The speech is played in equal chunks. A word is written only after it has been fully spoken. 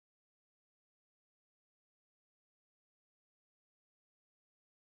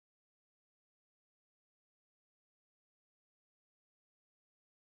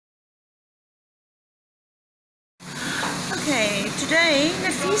Today,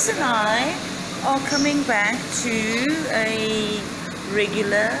 Nafis and I are coming back to a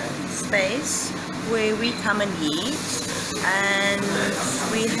regular space where we come and eat, and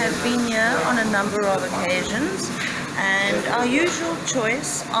we have been here on a number of occasions, and our usual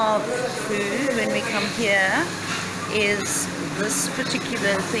choice of food when we come here is this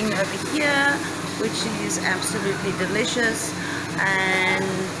particular thing over here, which is absolutely delicious, and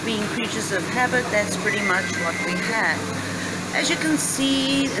being creatures of habit, that's pretty much what we have. As you can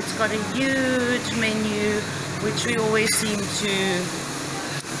see, it's got a huge menu which we always seem to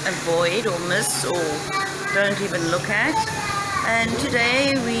avoid or miss or don't even look at, and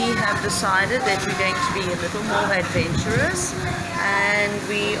today we have decided that we're going to be a little more adventurous and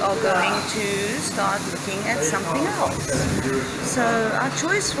we are going to start looking at something else. So our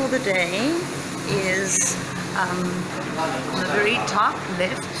choice for the day is on the very top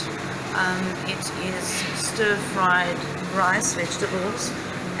left. It is stir-fried rice, vegetables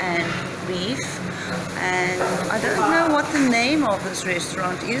and beef, and I don't know what the name of this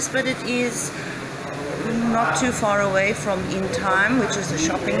restaurant is, but it is not too far away from In Time, which is a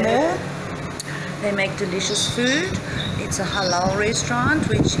shopping mall. They make delicious food. It's a halal restaurant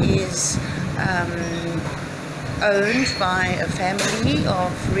which is owned by a family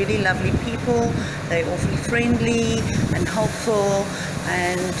of really lovely people. They're awfully friendly and helpful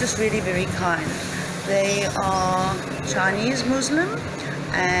and just really very kind. They are Chinese Muslim,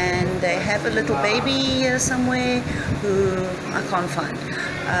 and they have a little baby here somewhere who I can't find.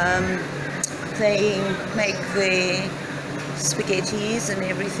 They make their spaghettis and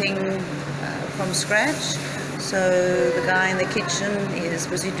everything from scratch. So the guy in the kitchen is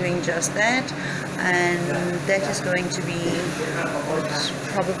busy doing just that, and that is going to be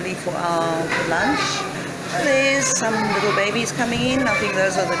probably for our lunch. There's some little babies coming in. I think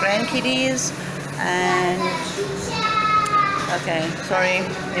those are the grandkiddies. And okay, sorry,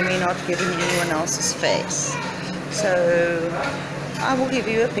 let me not get in anyone else's face. So I will give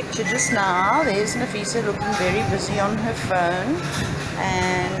you a picture just now. There's Nafisa looking very busy on her phone,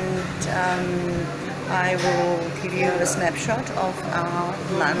 and I will give you a snapshot of our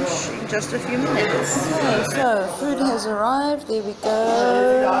lunch in just a few minutes. Okay, so food has arrived. There we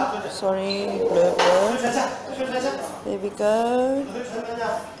go. Sorry, blur blur. There we go.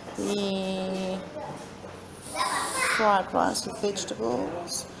 The fried rice with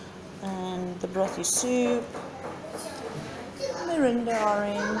vegetables and the brothy soup, Mirinda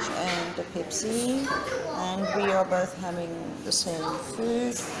orange and a Pepsi, and we are both having the same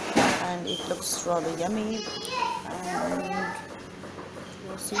food, and it looks rather yummy, and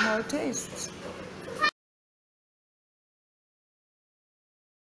we'll see how it tastes.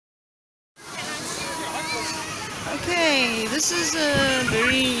 Okay, this is a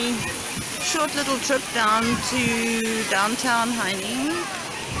very short little trip down to downtown Haining,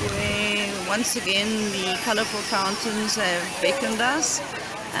 where once again the colorful fountains have beckoned us,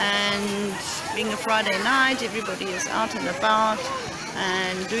 and being a Friday night, everybody is out and about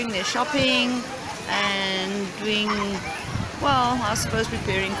and doing their shopping and doing, well, I suppose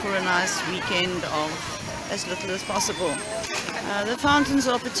preparing for a nice weekend of as little as possible. The fountains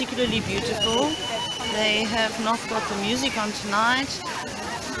are particularly beautiful. They have not got the music on tonight,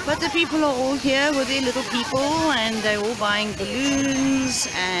 but the people are all here with their little people, and they're all buying balloons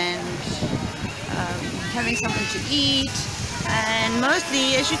and having something to eat. And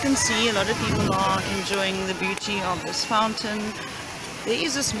mostly, as you can see, a lot of people are enjoying the beauty of this fountain. There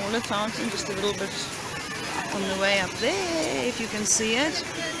is a smaller fountain just a little bit on the way up there, if you can see it,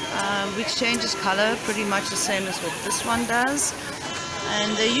 which changes color pretty much the same as what this one does.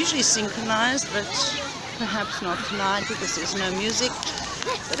 And they're usually synchronized, but perhaps not tonight because there's no music.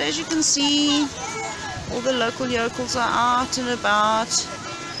 But as you can see, all the local yokels are out and about,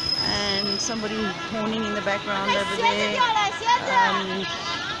 and somebody horning in the background over there.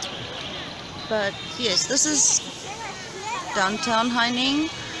 But yes, this is downtown Haining,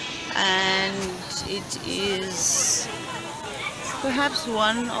 and it is perhaps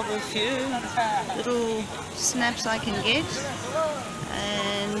one of a few little snaps I can get,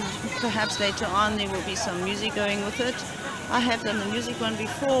 and perhaps later on there will be some music going with it. I have done the music one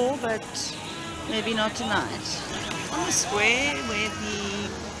before, but maybe not tonight. On the square where the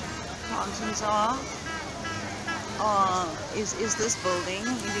fountains are is this building.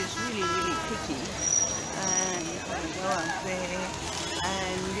 It is really, really pretty, and you can go up there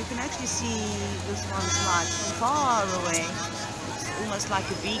and you can actually see this one's lights from far away. It's almost like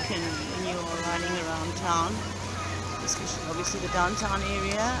a beacon when you're riding around town, especially obviously the downtown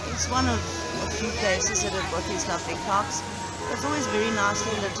area. It's one of a few places that have got these lovely clocks. It's always very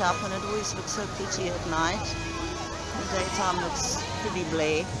nicely lit up, and it always looks so pretty at night. daytime looks pretty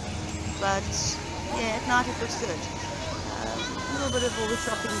blare, but yeah, at night it looks good. A little bit of all the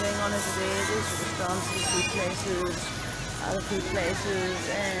shopping going on over there. There's restaurants and food places, other food places,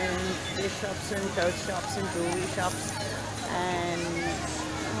 and there's shops and clothes shops and jewelry shops, and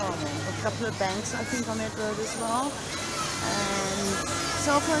a couple of banks I think on that road as well, and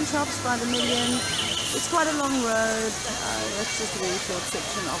cell phone shops by the million. It's quite a long road. That's just a very short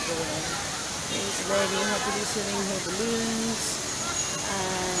section of the road. There's a lady happily selling her balloons,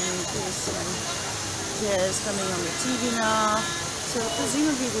 and there's some tears coming on the TV now. So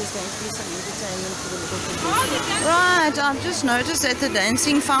presumably there's going to be some entertainment for the little people. Right, I've just noticed that the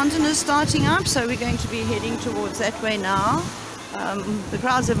dancing fountain is starting up, so we're going to be heading towards that way now. The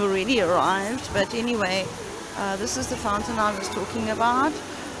crowds have already arrived, but anyway, this is the fountain I was talking about.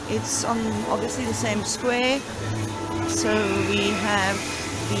 It's on obviously the same square, so we have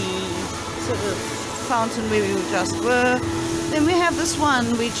the sort of fountain where we just were. Then we have this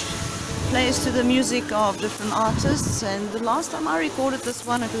one which plays to the music of different artists, and the last time I recorded this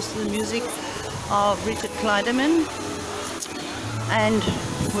one it was to the music of Richard Kleiderman, and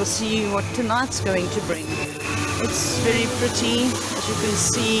we'll see what tonight's going to bring. It's very pretty, as you can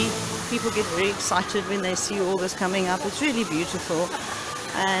see. People get very excited when they see all this coming up. It's really beautiful.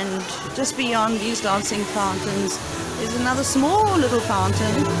 And just beyond these dancing fountains is another small little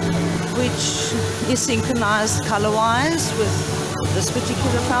fountain which is synchronized color-wise with this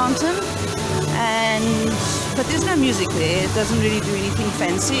particular fountain, but there's no music there. It doesn't really do anything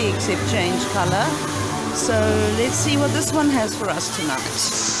fancy except change color. So let's see what this one has for us tonight.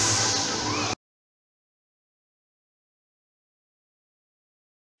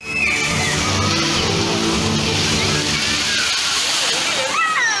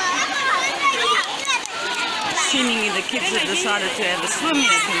 Seemingly the kids have decided to have a swim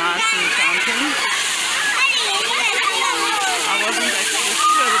here tonight in the fountain. I wasn't actually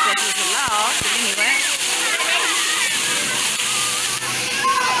sure that was allowed, but anyway.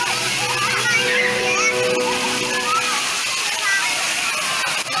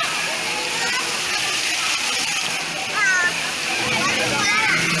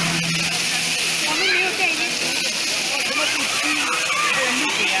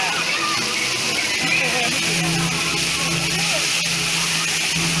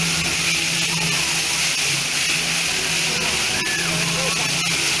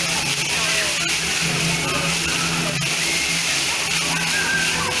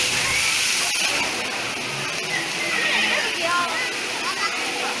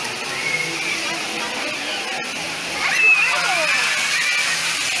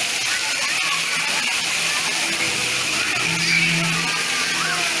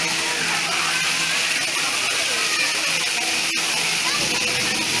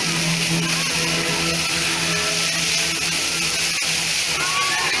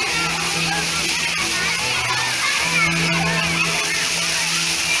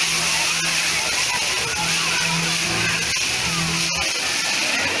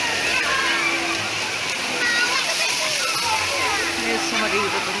 Somebody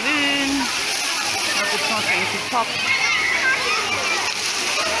with a balloon. Hope it's not going to pop.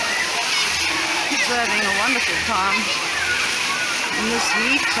 Kids are having a wonderful time. In this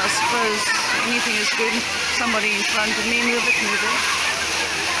heat, I suppose anything is good. Somebody in front of me, move it, move it.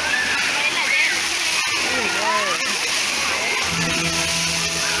 There we go.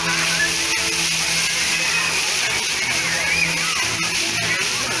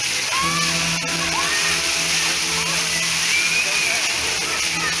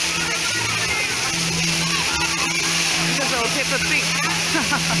 Peppa Pig.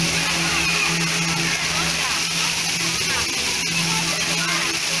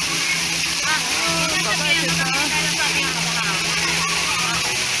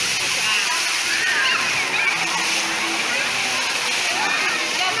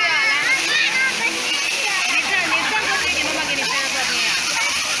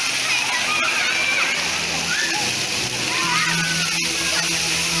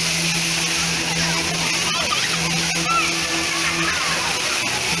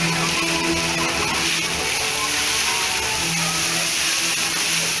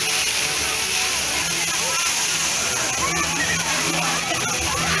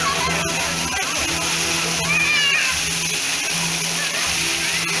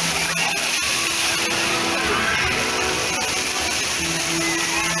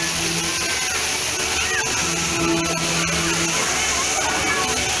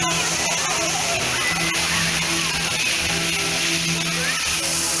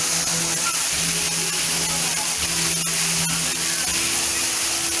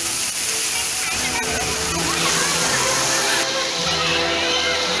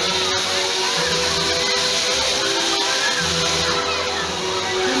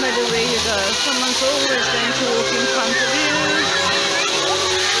 always going to walk in front of you.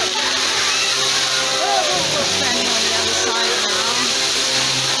 We're standing on the other side now.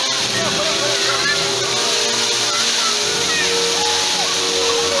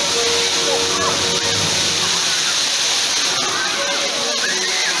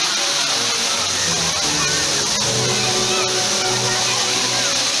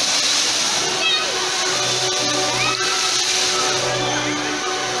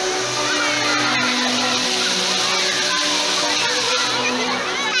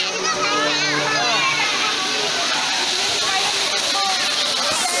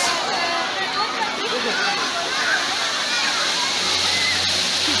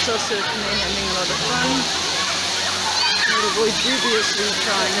 So certainly having a lot of fun. Little boy dubiously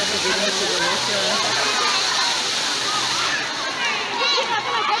trying not to get into the water.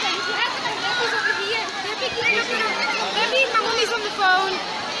 My mommy's on the phone.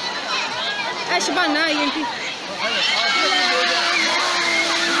 Shabana, Yankee.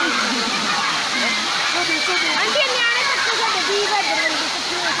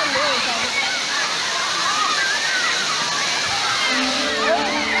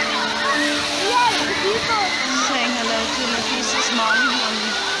 Saying hello to Nafisa's mom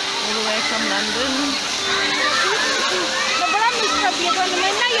all the way from London.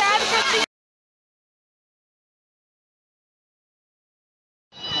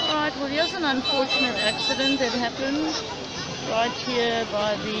 Alright, well here's an unfortunate accident that happened right here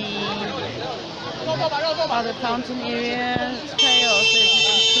by the fountain area. It's chaos as you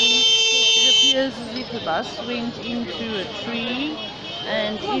can see. It appears as if the bus went into a tree,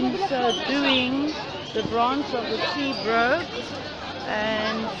 and in so doing the branch of the tree broke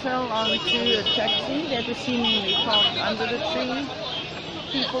and fell onto a taxi that was seemingly parked under the tree.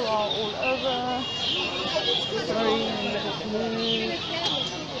 People are all over. Sorry, let us move.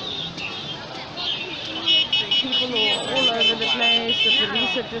 People are all over the place. The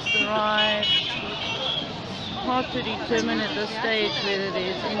police have just arrived. It's hard to determine at this stage whether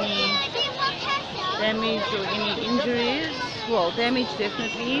there's any damage or any injuries. Well, damage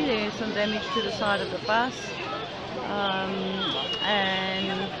definitely. There's some damage to the side of the bus.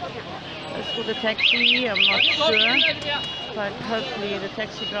 And as for the taxi, I'm not sure. But hopefully the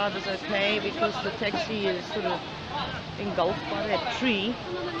taxi driver's okay, because the taxi is sort of engulfed by that tree.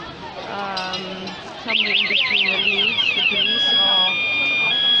 Somewhere in between the leaves. The police are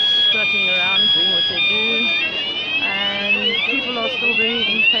strutting around doing what they do. And people are still very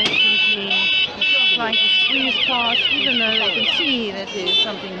impatiently trying to squeeze past, even though they can see that there's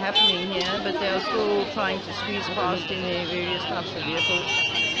something happening here, but they are still trying to squeeze past in their various types of vehicles.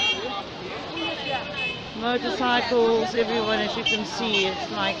 Motorcycles, everyone, as you can see,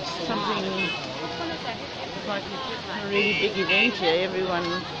 it's like something, it's like a really big event here. Everyone,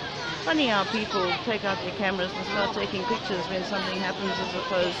 funny how people take out their cameras and start taking pictures when something happens, as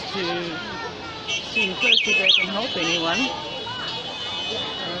opposed to seeing first if they can help anyone.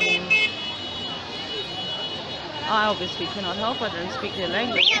 I obviously cannot help, I don't speak their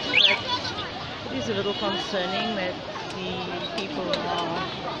language, but it is a little concerning that the people are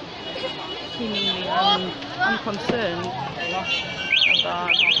seemingly unconcerned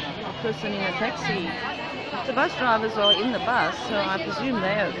about a person in a taxi. The bus drivers are in the bus, so I presume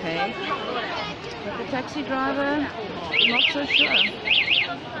they're okay. But the taxi driver, not so sure.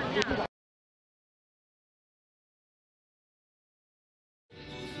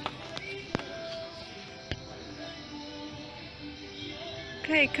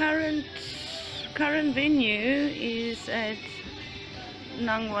 Okay, current venue is at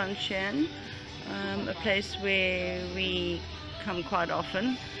Nangwanshan, a place where we come quite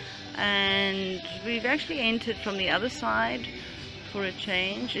often, and we've actually entered from the other side for a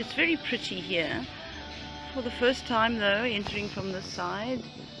change. It's very pretty here. For the first time though, entering from this side,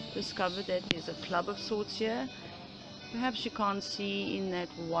 discovered that there's a club of sorts here. Perhaps you can't see in that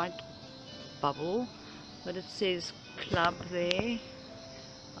white bubble, but it says club there.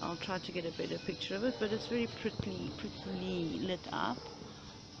 I'll try to get a better picture of it, but it's very prettily lit up.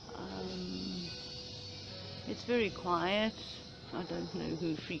 It's very quiet. I don't know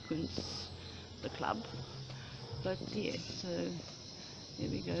who frequents the club, but yes, so there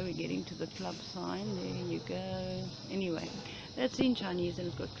we go, we're getting to the club sign. There you go. Anyway, that's in Chinese and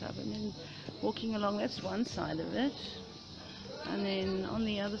it's got club, and then walking along, that's one side of it, and then on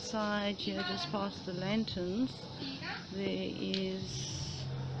the other side here, just past the lanterns, there is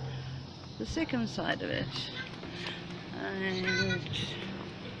the second side of it, and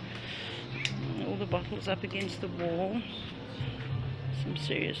all the bottles up against the wall. Some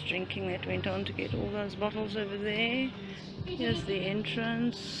serious drinking that went on to get all those bottles over there. Here's the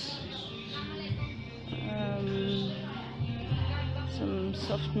entrance. some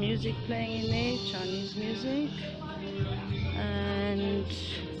soft music playing in there, Chinese music. And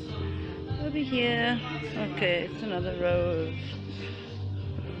over here, okay, it's another row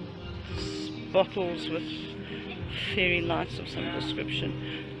of bottles with fairy lights of some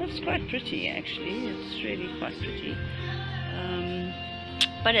description. That's quite pretty actually, it's really quite pretty.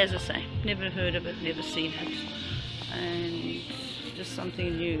 But as I say, never heard of it, never seen it. And just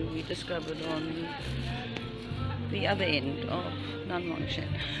something new we discovered on the other end of Nan Wang Shan.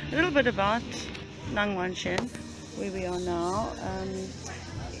 A little bit about Nan Wang Shan, where we are now.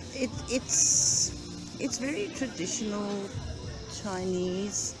 It's very traditional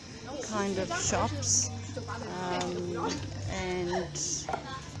Chinese kind of shops, and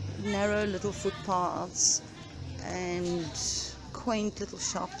narrow little footpaths and quaint little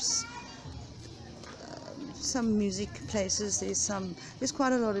shops. Some music places. There's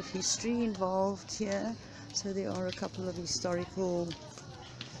quite a lot of history involved here. So there are a couple of historical,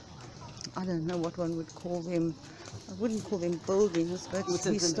 I don't know what one would call them. I wouldn't call them buildings, but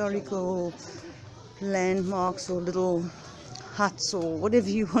historical landmarks or little huts or whatever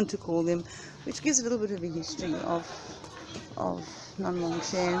you want to call them, which gives a little bit of a history of Nan Wang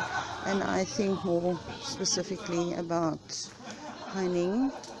Shan, and I think more specifically about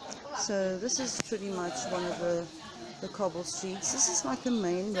Haining. So this is pretty much one of the cobble streets. This is like a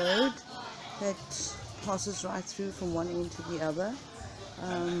main road that passes right through from one end to the other,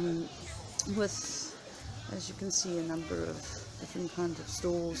 with, as you can see, a number of different kinds of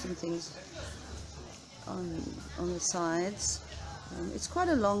stalls and things on the sides. It's quite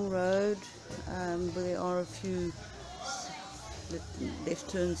a long road, where there are a few left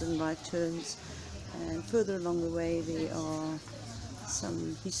turns and right turns, and further along the way there are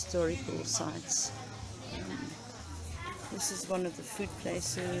some historical sites. This is one of the food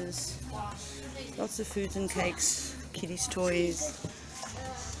places. Lots of food and cakes, kiddies' toys,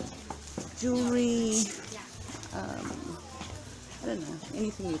 jewelry, I don't know,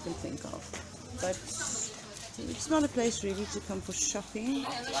 anything you can think of. But it's not a place really to come for shopping.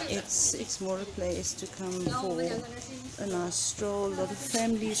 It's more a place to come for a nice stroll. A lot of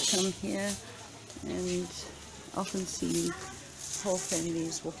families come here, and often see whole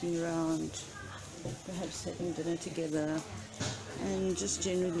families walking around, perhaps having dinner together, and just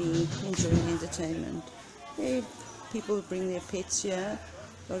generally enjoying entertainment. People bring their pets here.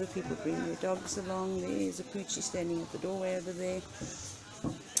 A lot of people bring their dogs along. There's a poochie standing at the doorway over there.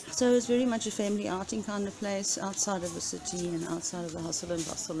 So it's very much a family outing kind of place, outside of the city and outside of the hustle and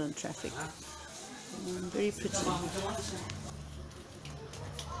bustle and traffic. Very pretty.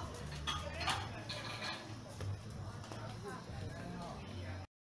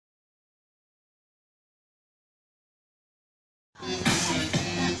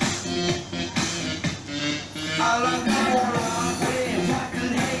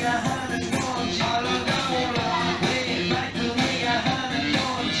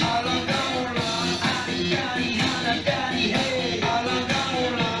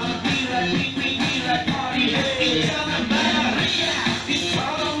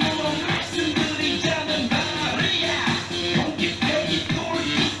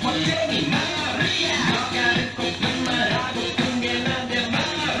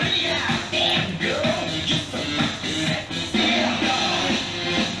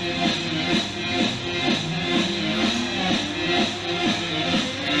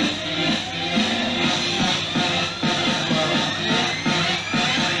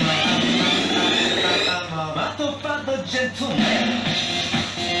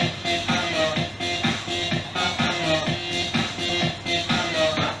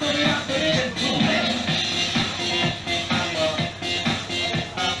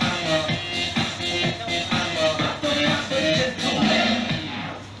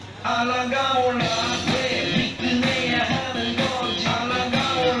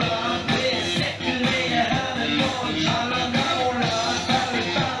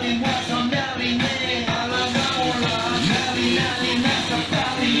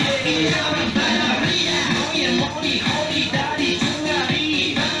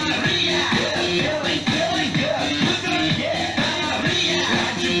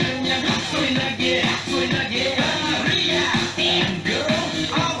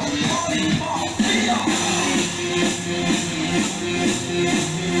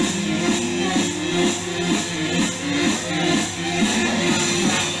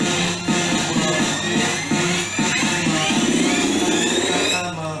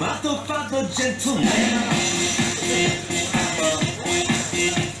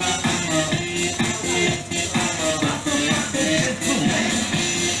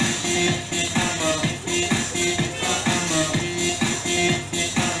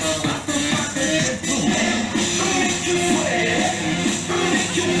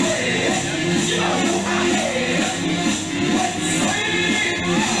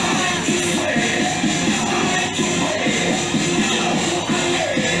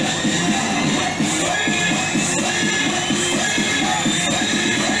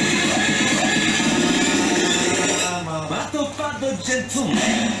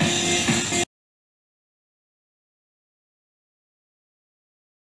 Yes.